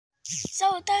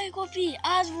Salutare copii!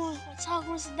 Azi vă învăța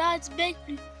cum să dați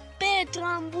backflip pe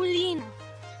trambulină.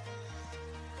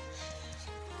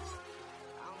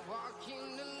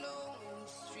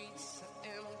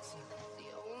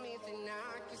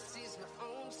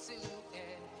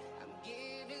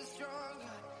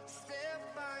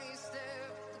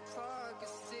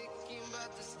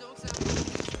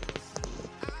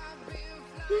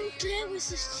 Nu trebuie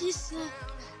să știți să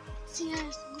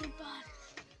țineți grupare.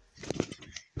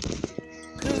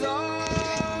 Cause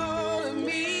all of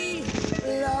me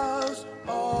loves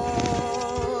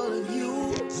all of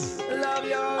you. Love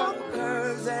your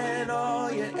curves and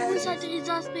all your edges,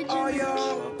 all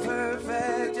your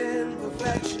perfect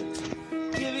imperfections.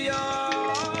 Give your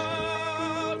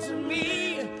all to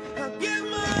me, I'll give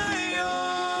my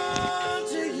all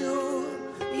to you.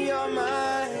 You're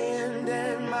my end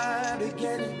and my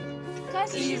beginning.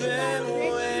 Even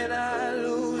when I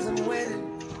lose, I'm winning.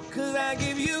 Cause I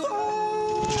give you all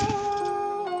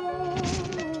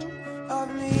of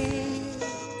me,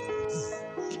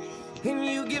 and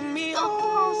you give me all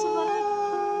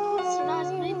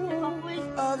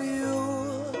of you.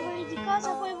 Vă ridicați,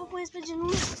 apoi vă puneți pe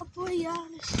genunchi, apoi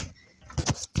iarăși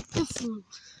pe fund.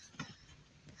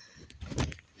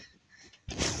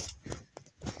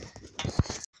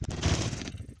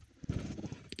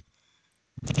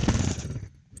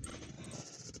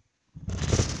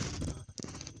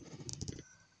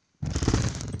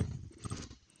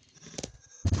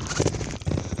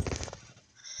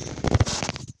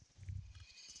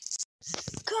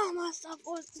 Cam asta a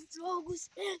fost vlogul,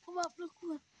 sper că v-a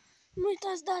plăcut. Nu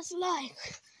uitați dați like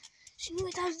și nu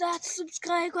uitați dați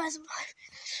subscribe ca să fac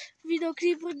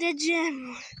videoclipuri de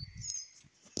genul.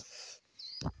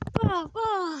 Pa,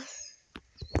 pa!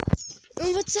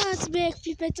 Învățați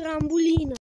backflip pe trambulină.